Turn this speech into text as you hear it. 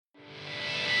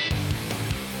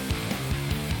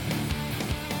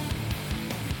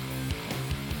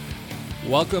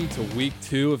Welcome to week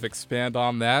 2 of Expand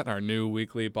on That, our new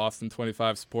weekly Boston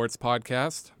 25 sports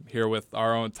podcast. I'm here with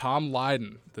our own Tom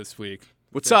Leyden this week.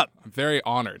 What's up? I'm very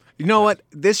honored. You know what?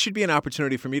 This should be an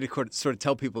opportunity for me to sort of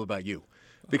tell people about you.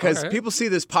 Because people see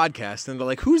this podcast and they're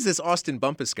like, who's this Austin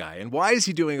Bumpus guy? And why is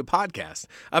he doing a podcast?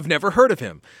 I've never heard of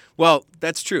him. Well,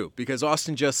 that's true because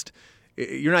Austin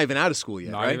you're not even out of school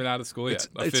yet, right? Not even out of school yet,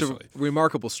 officially. It's a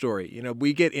remarkable story. You know,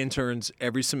 we get interns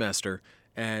every semester,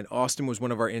 and Austin was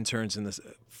one of our interns in the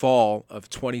fall of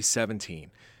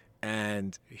 2017.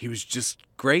 And he was just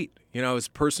great. You know, as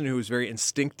a person who was very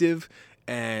instinctive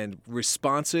and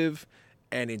responsive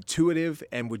and intuitive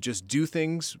and would just do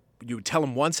things. You would tell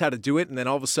him once how to do it, and then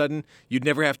all of a sudden, you'd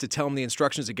never have to tell him the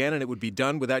instructions again, and it would be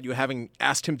done without you having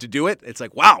asked him to do it. It's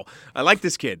like, wow, I like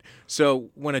this kid. So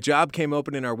when a job came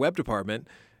open in our web department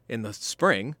in the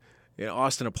spring,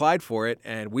 Austin applied for it,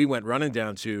 and we went running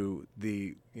down to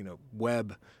the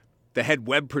head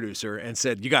web producer and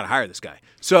said, you got to hire this guy.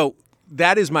 So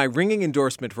that is my ringing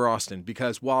endorsement for Austin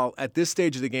because while at this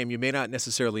stage of the game you may not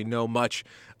necessarily know much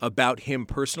about him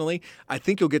personally, I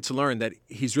think you'll get to learn that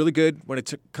he's really good when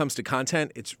it comes to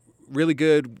content. It's really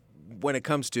good when it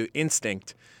comes to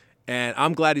instinct. And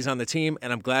I'm glad he's on the team,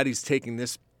 and I'm glad he's taking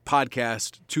this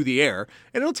podcast to the air.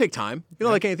 And it'll take time.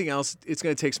 Like anything else, it's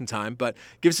going to take some time, but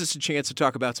gives us a chance to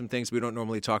talk about some things we don't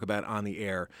normally talk about on the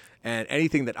air. And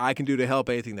anything that I can do to help,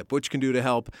 anything that Butch can do to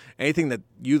help, anything that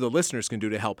you, the listeners, can do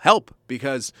to help.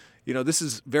 Because, this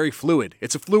is very fluid.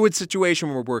 It's a fluid situation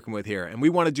we're working with here. And we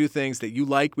want to do things that you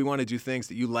like. We want to do things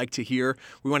that you like to hear.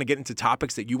 We want to get into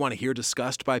topics that you want to hear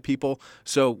discussed by people.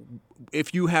 So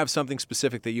if you have something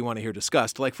specific that you want to hear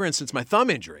discussed, like, for instance, my thumb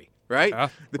injury, right? Yeah,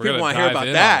 the people want to hear about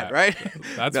that, right?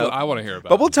 That's what I want to hear about.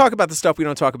 But we'll talk about the stuff we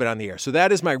don't talk about on the air. So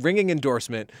that is my ringing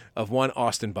endorsement of one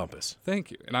Austin Bumpus.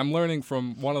 Thank you. And I'm learning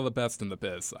from one of the best in the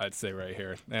biz, I'd say right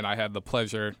here. And I had the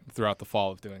pleasure throughout the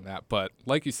fall of doing that. But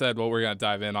like you said, what we're going to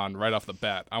dive in on right off the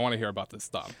bat, I want to hear about this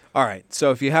stuff. All right.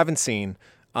 So if you haven't seen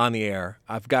on the air,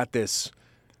 I've got this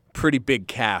pretty big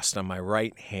cast on my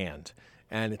right hand,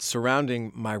 and it's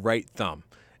surrounding my right thumb.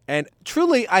 And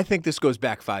truly, I think this goes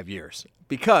back 5 years.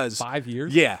 Because 5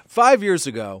 years? Yeah. 5 years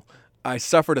ago, I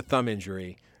suffered a thumb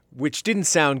injury, which didn't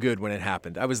sound good when it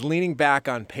happened. I was leaning back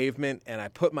on pavement, and I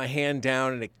put my hand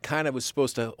down, and it kind of was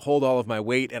supposed to hold all of my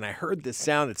weight, and I heard this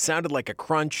sound. It sounded like a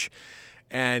crunch,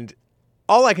 and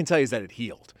all I can tell you is that it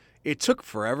healed. It took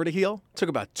forever to heal. It took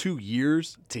about 2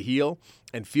 years to heal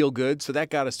and feel good. So that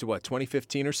got us to,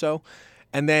 2015 or so?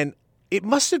 And then it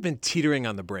must have been teetering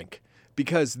on the brink.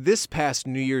 Because this past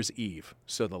New Year's Eve,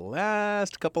 so the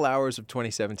last couple hours of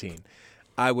 2017,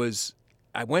 I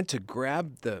went to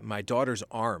grab my daughter's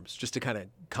arms just to kind of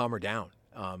calm her down.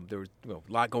 There was a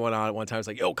lot going on at one time. I was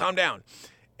like, yo, calm down.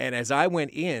 And as I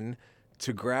went in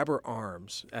to grab her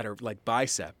arms at her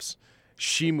biceps,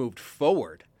 she moved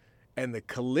forward. And the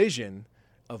collision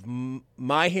of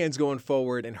my hands going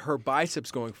forward and her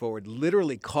biceps going forward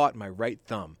literally caught my right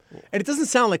thumb. And it doesn't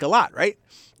sound like a lot, right?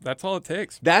 That's all it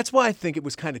takes. That's why I think it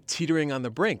was kind of teetering on the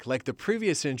brink. Like the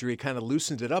previous injury kind of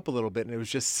loosened it up a little bit, and it was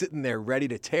just sitting there ready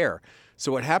to tear.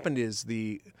 So what happened is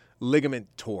the ligament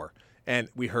tore, and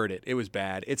we heard it. It was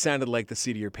bad. It sounded like the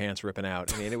seat of your pants ripping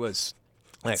out. I mean, it was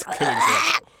like,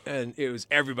 and it was,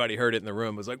 everybody heard it in the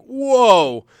room. It was like,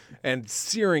 whoa, and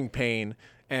searing pain.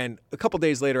 And a couple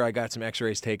days later, I got some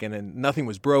x-rays taken, and nothing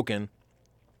was broken.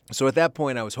 So at that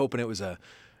point, I was hoping it was a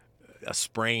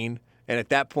sprain. And at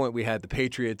that point, we had the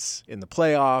Patriots in the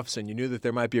playoffs, and you knew that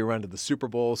there might be a run to the Super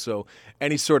Bowl. So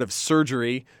any sort of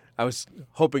surgery, I was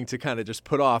hoping to kind of just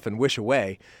put off and wish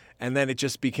away. And then it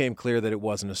just became clear that it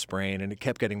wasn't a sprain, and it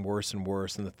kept getting worse and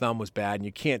worse, and the thumb was bad, and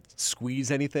you can't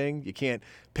squeeze anything. You can't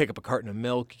pick up a carton of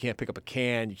milk. You can't pick up a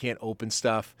can. You can't open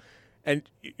stuff. And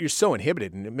you're so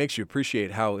inhibited, and it makes you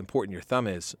appreciate how important your thumb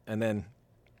is. And then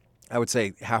I would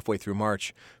say halfway through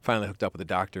March, finally hooked up with a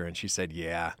doctor, and she said,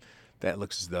 yeah, that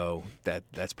looks as though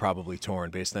that's probably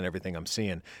torn based on everything I'm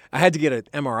seeing. I had to get an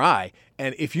MRI,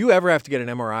 and if you ever have to get an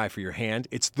MRI for your hand,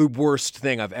 it's the worst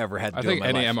thing I've ever had to do in my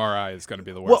life. I think any MRI is going to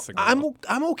be the worst thing.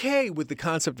 I'm okay with the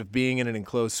concept of being in an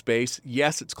enclosed space.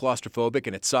 Yes, it's claustrophobic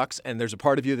and it sucks, and there's a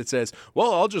part of you that says,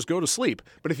 well, I'll just go to sleep.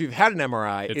 But if you've had an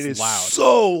MRI, it is loud.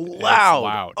 So loud. It's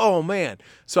loud. Oh, man.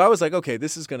 So I was like, okay,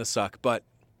 this is going to suck. But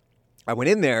I went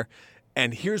in there,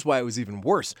 and here's why it was even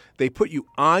worse. They put you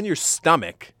on your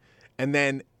stomach, and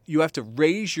then you have to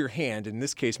raise your hand, in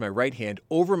this case my right hand,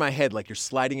 over my head like you're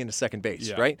sliding into second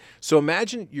base, right? So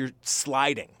imagine you're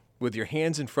sliding with your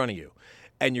hands in front of you,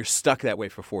 and you're stuck that way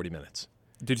for 40 minutes.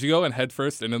 Did you go in head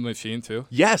first into the machine too?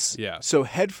 Yes. Yeah. So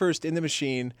head first in the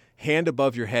machine, hand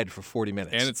above your head for 40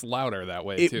 minutes. And it's louder that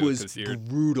way, too. It was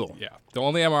brutal. Yeah. The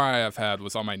only MRI I've had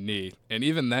was on my knee. And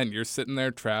even then, you're sitting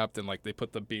there trapped, and like they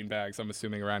put the bean bags, I'm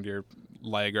assuming, around your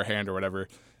leg or hand or whatever.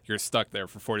 You're stuck there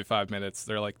for 45 minutes.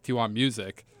 They're like, do you want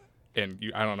music? And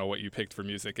I don't know what you picked for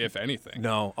music, if anything.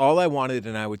 No, all I wanted,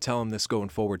 and I would tell him this going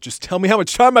forward, just tell me how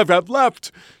much time I've got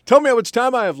left. Tell me how much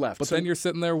time I have left. But then you're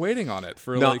sitting there waiting on it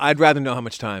for No, I'd rather know how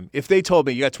much time. If they told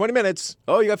me, you got 20 minutes,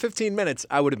 you got 15 minutes,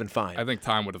 I would have been fine. I think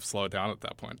time would have slowed down at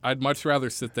that point. I'd much rather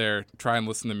sit there, try and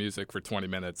listen to music for 20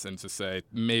 minutes and just say,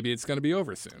 maybe it's going to be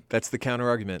over soon. That's the counter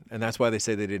argument, and that's why they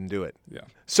say they didn't do it. Yeah.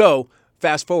 So,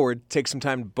 fast forward, take some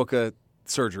time to book a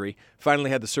surgery. Finally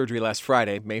had the surgery last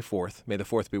Friday, May 4th. May the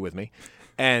 4th be with me.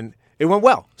 And it went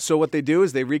well. So what they do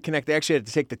is they reconnect. They actually had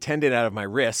to take the tendon out of my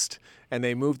wrist, and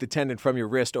they moved the tendon from your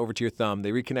wrist over to your thumb.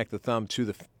 They reconnect the thumb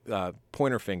to the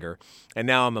pointer finger, and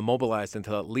now I'm immobilized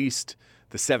until at least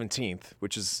the 17th,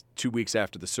 which is 2 weeks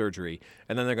after the surgery.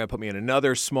 And then they're going to put me in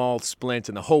another small splint,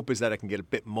 and the hope is that I can get a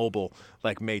bit mobile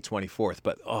like May 24th.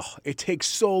 But, it takes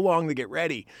so long to get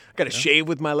ready. I got to shave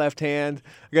with my left hand.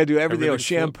 I got to do everything,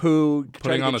 shampoo,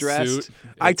 try to get dressed.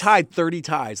 I tied 30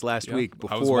 ties last week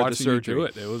before the surgery. You do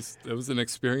it. It was an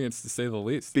experience, to say the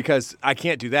least. Because I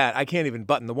can't do that. I can't even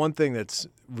button. The one thing that's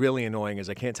really annoying is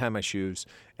I can't tie my shoes,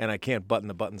 and I can't button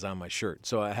the buttons on my shirt.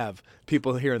 So I have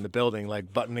people here in the building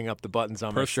like buttoning up the buttons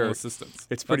on my shirt. Personal assistance.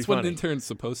 It's pretty funny. That's what an intern's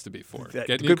supposed to be for.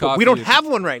 We don't have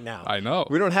one right now. I know.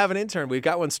 We don't have an intern. We've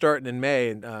got one starting in May,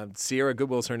 and Sierra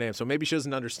Goodwill's her name. So maybe she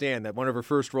doesn't understand that one of her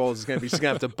first roles is going to be she's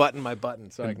going to have to button my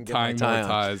button so I can get my tie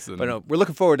on. But no, we're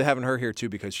looking forward to having her here too,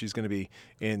 because she's going to be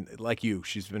like you.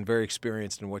 She's been very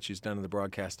experienced in what she's done in the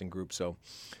broadcasting group. So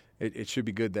it should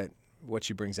be good that what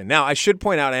she brings in. Now, I should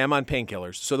point out I am on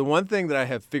painkillers. So the one thing that I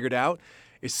have figured out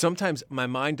is sometimes my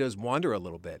mind does wander a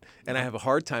little bit, and I have a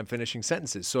hard time finishing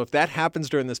sentences. So if that happens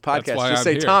during this podcast, just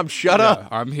say, Tom, shut up.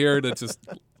 I'm here to just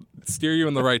steer you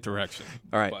in the right direction.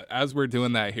 All right. But as we're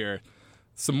doing that here,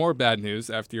 some more bad news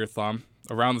after your thumb.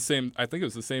 Around the same, I think it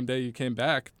was the same day you came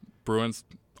back, Bruins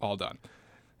all done.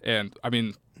 And, I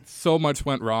mean, so much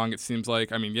went wrong, it seems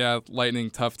like. I mean, yeah,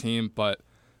 Lightning, tough team, but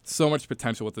so much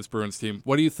potential with this Bruins team.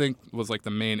 What do you think was like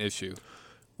the main issue?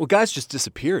 Well, guys just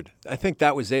disappeared. I think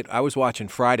that was it. I was watching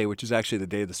Friday, which is actually the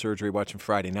day of the surgery, watching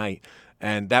Friday night,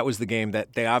 and that was the game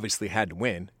that they obviously had to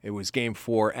win. It was Game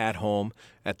 4 at home.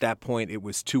 At that point, it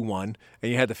was 2-1,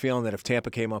 and you had the feeling that if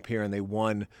Tampa came up here and they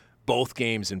won both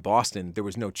games in Boston, there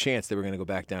was no chance they were going to go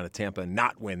back down to Tampa and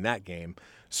not win that game.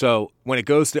 So when it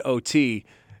goes to OT,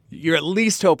 you're at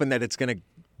least hoping that it's going to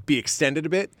be extended a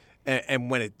bit. And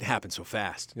when it happened so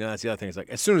fast, that's the other thing. It's like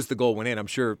as soon as the goal went in, I'm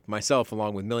sure myself,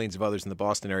 along with millions of others in the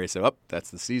Boston area, said, that's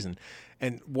the season.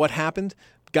 And what happened?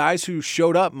 Guys who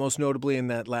showed up, most notably in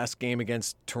that last game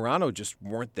against Toronto, just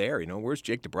weren't there. Where's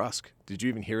Jake DeBrusk? Did you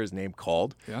even hear his name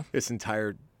called? Yeah. This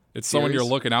entire It's series? Someone you're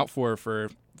looking out for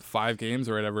 5 games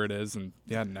or whatever it is, and,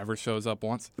 never shows up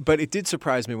once. But it did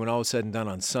surprise me when all was said and done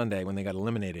on Sunday when they got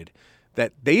eliminated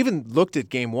that they even looked at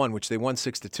Game 1, which they won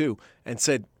 6-2, and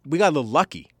said, we got a little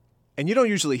lucky. And you don't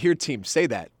usually hear teams say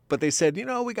that, but they said,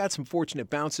 we got some fortunate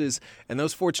bounces, and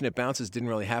those fortunate bounces didn't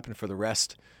really happen for the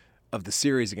rest of the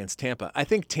series against Tampa. I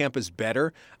think Tampa's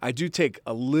better. I do take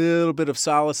a little bit of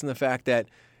solace in the fact that,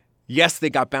 yes, they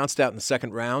got bounced out in the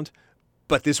second round,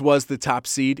 but this was the top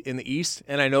seed in the East,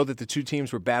 and I know that the two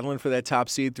teams were battling for that top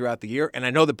seed throughout the year, and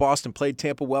I know that Boston played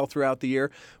Tampa well throughout the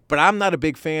year, but I'm not a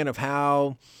big fan of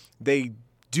how they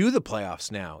do the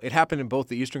playoffs now. It happened in both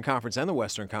the Eastern Conference and the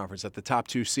Western Conference that the top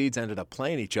 2 seeds ended up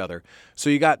playing each other. So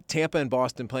you got Tampa and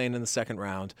Boston playing in the second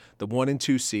round, the 1 and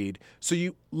 2 seed. So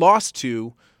you lost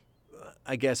to,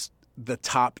 I guess, the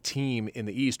top team in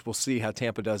the East. We'll see how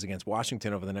Tampa does against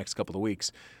Washington over the next couple of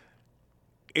weeks.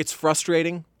 It's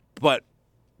frustrating, but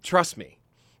trust me,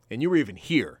 and you were even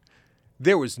here,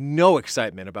 there was no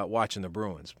excitement about watching the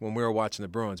Bruins when we were watching the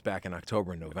Bruins back in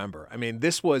October and November. I mean,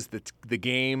 this was the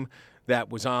game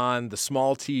that was on the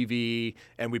small TV,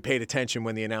 and we paid attention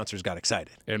when the announcers got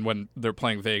excited. And when they're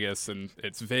playing Vegas, and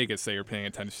it's Vegas that you're paying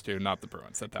attention to, not the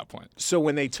Bruins at that point. So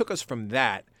when they took us from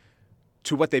that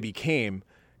to what they became,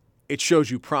 it shows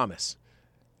you promise.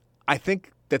 I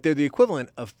think that they're the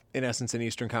equivalent of, in essence, an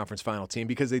Eastern Conference final team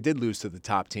because they did lose to the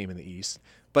top team in the East,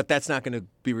 but that's not going to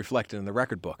be reflected in the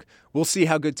record book. We'll see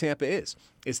how good Tampa is.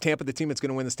 Is Tampa the team that's going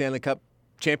to win the Stanley Cup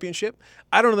championship?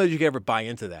 I don't know that you can ever buy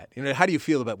into that. How do you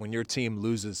feel about when your team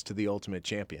loses to the ultimate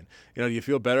champion? Do you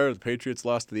feel better? The Patriots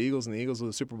lost to the Eagles and the Eagles were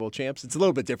the Super Bowl champs. It's a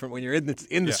little bit different when you're in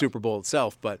the Super Bowl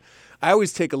itself, but I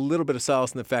always take a little bit of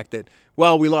solace in the fact that,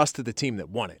 we lost to the team that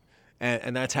won it.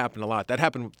 And that's happened a lot. That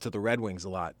happened to the Red Wings a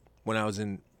lot when I was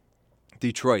in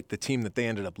Detroit, the team that they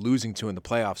ended up losing to in the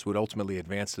playoffs would ultimately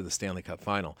advance to the Stanley Cup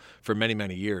final for many,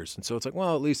 many years. And so it's like,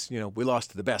 well, at least, we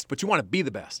lost to the best. But you want to be the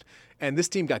best. And this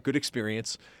team got good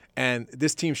experience, and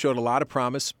this team showed a lot of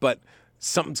promise, but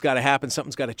something's got to happen.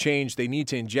 Something's got to change. They need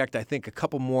to inject, I think, a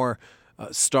couple more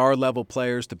star-level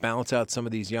players to balance out some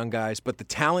of these young guys. But the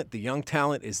talent, the young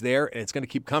talent is there, and it's going to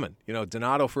keep coming.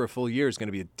 Donato for a full year is going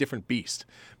to be a different beast.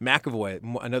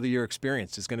 McAvoy, another year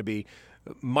experience, is going to be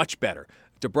much better.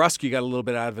 DeBrusque got a little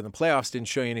bit out of it in the playoffs, didn't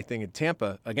show you anything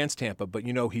against Tampa, but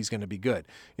he's going to be good.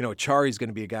 Achari's going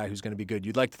to be a guy who's going to be good.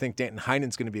 You'd like to think Danton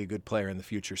Heinen's going to be a good player in the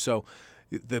future. So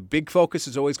the big focus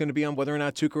is always going to be on whether or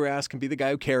not Tuukka Rask can be the guy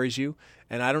who carries you,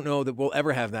 and I don't know that we'll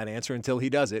ever have that answer until he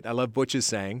does it. I love Butch's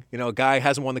saying, a guy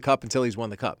hasn't won the cup until he's won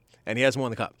the cup, and he hasn't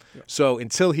won the cup. Yeah. So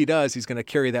until he does, he's going to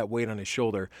carry that weight on his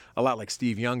shoulder, a lot like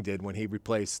Steve Young did when he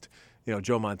replaced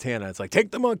Joe Montana. It's like, take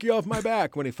the monkey off my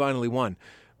back when he finally won.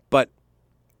 But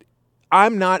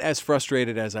I'm not as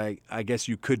frustrated as I guess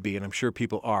you could be, and I'm sure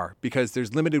people are, because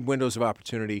there's limited windows of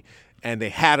opportunity, and they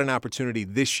had an opportunity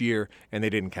this year, and they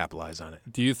didn't capitalize on it.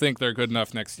 Do you think they're good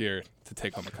enough next year to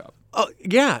take home a cup?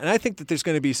 Yeah, and I think that there's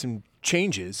going to be some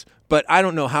changes, but I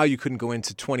don't know how you couldn't go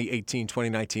into 2018,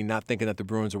 2019 not thinking that the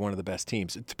Bruins are one of the best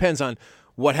teams. It depends on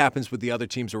what happens with the other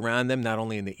teams around them, not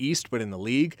only in the East, but in the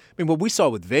league. I mean, what we saw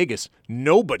with Vegas,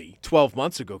 nobody 12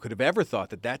 months ago could have ever thought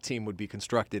that team would be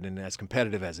constructed and as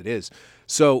competitive as it is.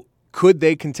 So could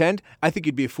they contend? I think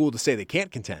you'd be a fool to say they can't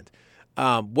contend.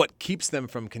 What keeps them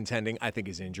from contending, I think,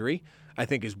 is injury. I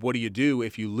think is what do you do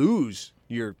if you lose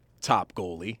your top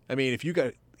goalie? I mean, if you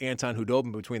got Anton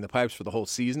Khudobin between the pipes for the whole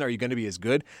season, are you going to be as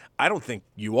good? I don't think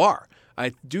you are.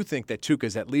 I do think that Tuukka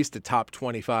is at least a top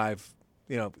 25,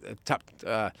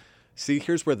 see,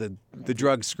 here's where the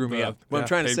drugs screw me up. What I'm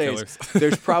trying to say is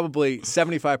there's probably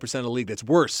 75% of the league that's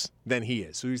worse than he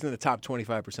is. So he's in the top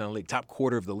 25% of the league, top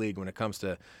quarter of the league when it comes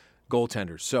to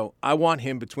goaltenders. So I want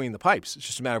him between the pipes. It's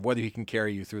just a matter of whether he can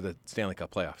carry you through the Stanley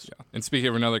Cup playoffs. Yeah. And speaking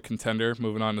of another contender,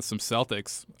 moving on to some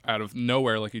Celtics, out of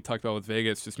nowhere, like you talked about with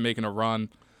Vegas, just making a run,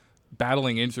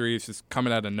 battling injuries, just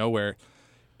coming out of nowhere.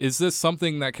 Is this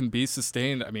something that can be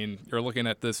sustained? I mean, you're looking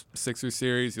at this Sixers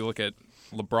series, you look at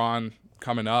LeBron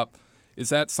coming up. Is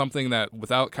that something that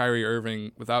without Kyrie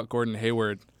Irving, without Gordon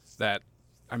Hayward, that,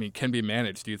 can be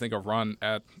managed? Do you think a run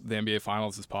at the NBA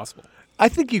Finals is possible? I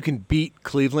think you can beat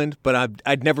Cleveland, but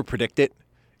I'd never predict it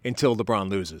until LeBron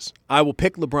loses. I will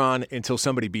pick LeBron until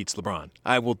somebody beats LeBron.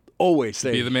 I will always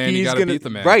say be the man, you got to beat the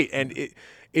man. Right, and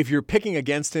if you're picking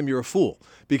against him, you're a fool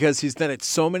because he's done it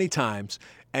so many times,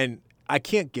 and I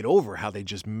can't get over how they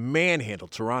just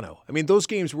manhandled Toronto. I mean, those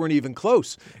games weren't even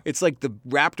close. It's like the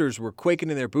Raptors were quaking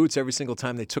in their boots every single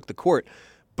time they took the court.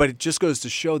 But it just goes to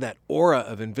show that aura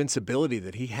of invincibility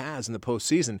that he has in the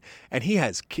postseason. And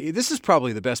this is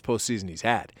probably the best postseason he's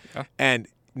had. Yeah. And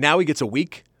now he gets a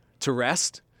week to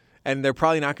rest. And they're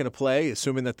probably not going to play,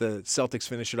 assuming that the Celtics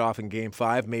finish it off in Game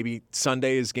 5. Maybe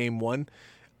Sunday is Game 1.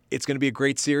 It's going to be a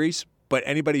great series. But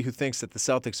anybody who thinks that the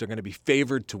Celtics are going to be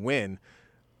favored to win,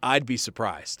 I'd be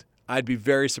surprised. I'd be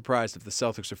very surprised if the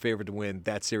Celtics are favored to win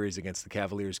that series against the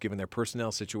Cavaliers, given their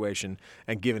personnel situation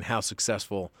and given how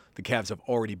successful the Cavs have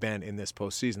already been in this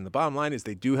postseason. The bottom line is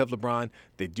they do have LeBron.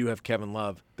 They do have Kevin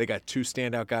Love. They got two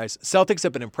standout guys. Celtics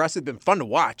have been impressive, been fun to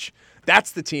watch.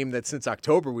 That's the team that since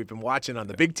October we've been watching on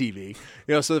the big TV.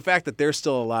 So the fact that they're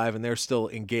still alive and they're still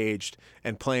engaged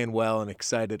and playing well and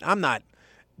excited, I'm not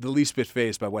the least bit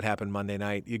fazed by what happened Monday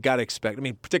night. You got to expect,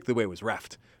 particularly the way it was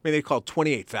reffed. They called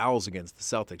 28 fouls against the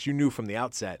Celtics. You knew from the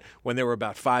outset when there were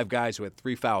about 5 guys who had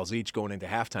 3 fouls each going into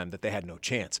halftime that they had no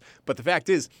chance. But the fact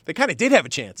is, they kind of did have a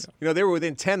chance. Yeah. They were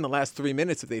within 10 the last 3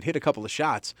 minutes. If they'd hit a couple of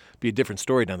shots, it'd be a different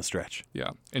story down the stretch. Yeah.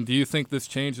 And do you think this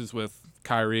changes with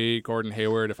Kyrie, Gordon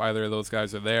Hayward, if either of those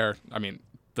guys are there?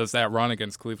 Does that run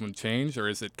against Cleveland change, or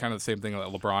is it kind of the same thing that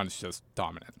LeBron is just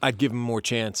dominant? I'd give them more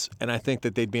chance, and I think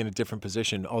that they'd be in a different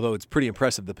position, although it's pretty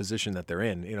impressive the position that they're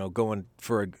in, going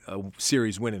for a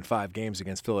series win in 5 games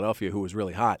against Philadelphia, who was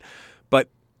really hot. But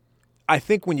I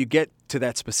think when you get to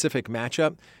that specific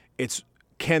matchup, it's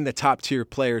can the top-tier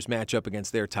players match up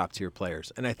against their top-tier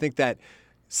players? And I think that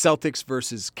Celtics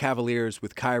versus Cavaliers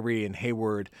with Kyrie and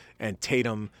Hayward and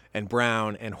Tatum and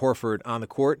Brown and Horford on the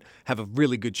court have a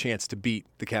really good chance to beat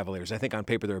the Cavaliers. I think on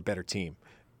paper they're a better team.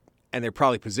 And they're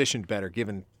probably positioned better,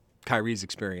 given Kyrie's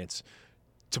experience,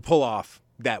 to pull off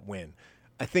that win.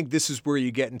 I think this is where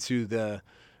you get into the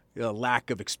lack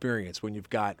of experience when you've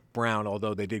got Brown,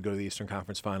 although they did go to the Eastern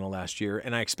Conference Final last year,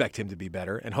 and I expect him to be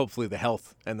better. And hopefully the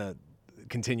health and the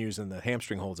continues and the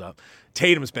hamstring holds up.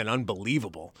 Tatum's been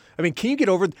unbelievable. Can you get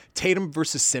over Tatum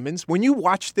versus Simmons? When you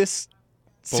watch this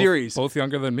series. Both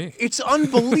younger than me. It's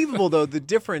unbelievable, though, the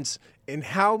difference in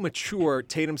how mature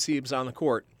Tatum seems on the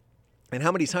court and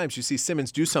how many times you see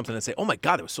Simmons do something and say, oh, my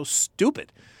God, that was so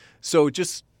stupid. So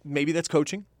just maybe that's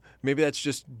coaching. Maybe that's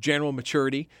just general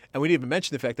maturity. And we didn't even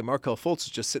mention the fact that Markelle Fultz is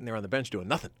just sitting there on the bench doing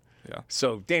nothing. Yeah.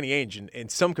 So Danny Ainge, in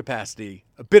some capacity,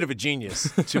 a bit of a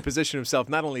genius to position himself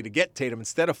not only to get Tatum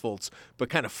instead of Fultz, but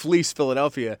kind of fleece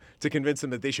Philadelphia to convince them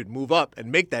that they should move up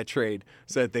and make that trade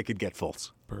so that they could get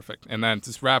Fultz. Perfect. And then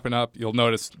just wrapping up, you'll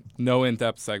notice no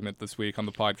in-depth segment this week on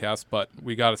the podcast, but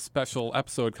we got a special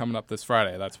episode coming up this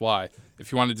Friday. That's why.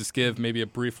 If you want to just give maybe a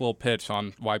brief little pitch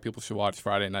on why people should watch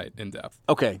Friday night in-depth.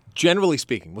 Okay. Generally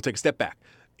speaking, we'll take a step back.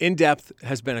 In-Depth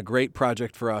has been a great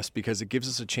project for us because it gives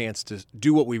us a chance to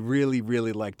do what we really,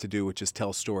 really like to do, which is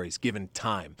tell stories, given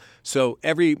time. So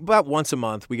about once a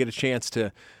month, we get a chance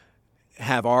to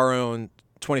have our own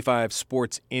 25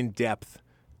 Sports In-Depth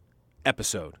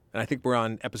episode. And I think we're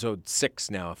on episode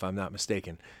 6 now, if I'm not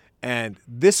mistaken. And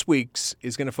this week's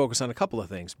is going to focus on a couple of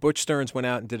things. Butch Stearns went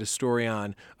out and did a story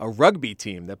on a rugby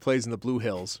team that plays in the Blue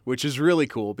Hills, which is really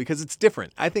cool because it's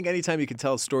different. I think anytime you can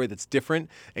tell a story that's different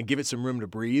and give it some room to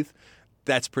breathe,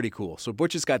 that's pretty cool. So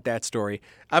Butch has got that story.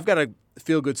 I've got a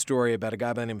feel-good story about a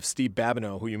guy by the name of Steve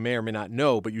Babineau, who you may or may not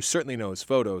know, but you certainly know his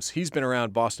photos. He's been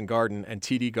around Boston Garden and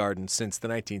TD Garden since the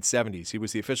 1970s. He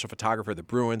was the official photographer of the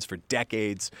Bruins for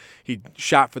decades. He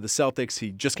shot for the Celtics.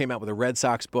 He just came out with a Red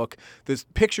Sox book. The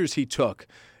pictures he took,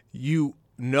 you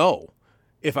know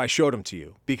if I showed them to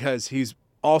you, because he's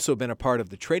also been a part of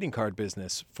the trading card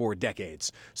business for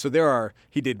decades. So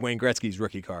he did Wayne Gretzky's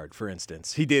rookie card, for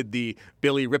instance. He did the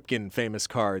Billy Ripken famous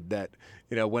card that,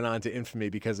 went on to infamy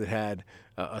because it had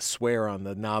a swear on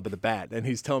the knob of the bat. And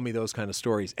he's telling me those kind of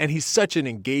stories. And he's such an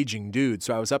engaging dude.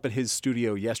 So I was up at his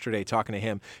studio yesterday talking to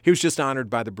him. He was just honored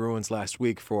by the Bruins last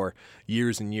week for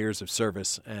years and years of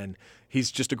service. And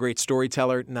he's just a great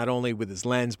storyteller, not only with his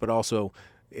lens, but also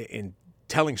in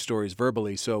telling stories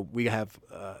verbally. So we have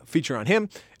a feature on him.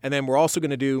 And then we're also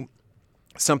going to do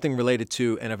something related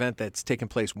to an event that's taking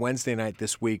place Wednesday night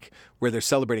this week where they're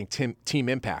celebrating Team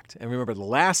Impact. And remember the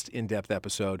last In-Depth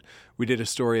episode, we did a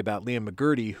story about Liam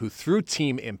McGurdy, who through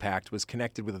Team Impact was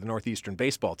connected with the Northeastern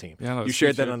baseball team. Yeah, you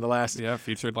shared that on the last... Yeah,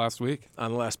 featured last week.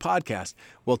 On the last podcast.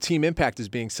 Well, Team Impact is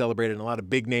being celebrated, and a lot of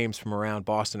big names from around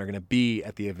Boston are going to be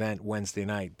at the event Wednesday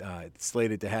night. It's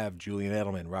slated to have Julian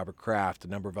Edelman, Robert Kraft, a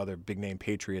number of other big-name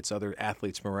Patriots, other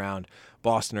athletes from around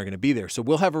Boston are going to be there. So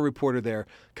we'll have a reporter there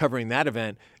covering that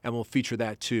event, and we'll feature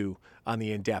that too on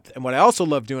the In-Depth. And what I also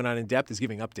love doing on In-Depth is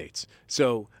giving updates.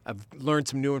 So I've learned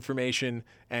some new information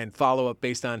and follow-up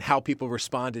based on how people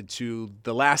responded to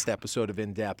the last episode of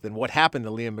In-Depth and what happened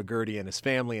to Liam McGurdy and his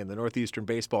family and the Northeastern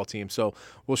baseball team. So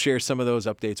we'll share some of those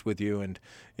updates with you. And,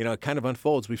 it kind of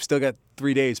unfolds. We've still got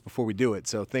 3 days before we do it.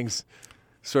 So things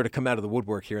sort of come out of the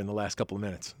woodwork here in the last couple of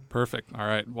minutes. Perfect. All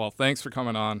right. Well, thanks for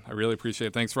coming on. I really appreciate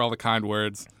it. Thanks for all the kind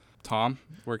words. Tom,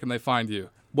 where can they find you?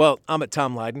 Well, I'm at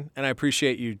Tom Leyden, and I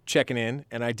appreciate you checking in.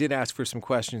 And I did ask for some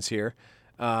questions here.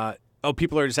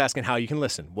 People are just asking how you can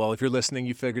listen. Well, if you're listening,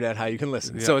 you figured out how you can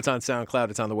listen. Yeah. So it's on SoundCloud,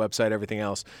 it's on the website, everything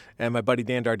else. And my buddy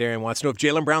Dan Dardarian wants to know if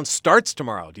Jaylen Brown starts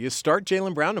tomorrow. Do you start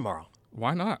Jaylen Brown tomorrow?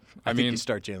 Why not? I mean, you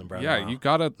start Jaylen Brown tomorrow. You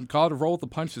gotta roll with the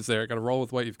punches there. Got to roll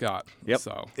with what you've got. Yep.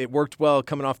 So it worked well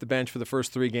coming off the bench for the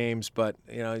first 3 games, but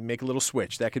make a little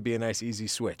switch. That could be a nice, easy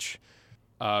switch.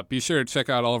 Be sure to check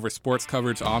out all of our sports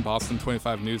coverage on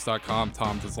Boston25news.com.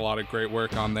 Tom does a lot of great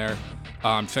work on there.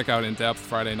 Check out In-Depth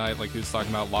Friday night, like he was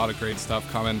talking about. A lot of great stuff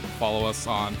coming. Follow us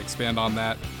on Expand on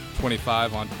That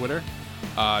 25 on Twitter.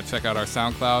 Check out our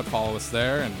SoundCloud. Follow us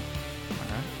there. And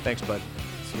all right. Thanks, bud.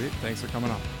 Sweet. Thanks for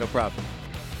coming on. No problem.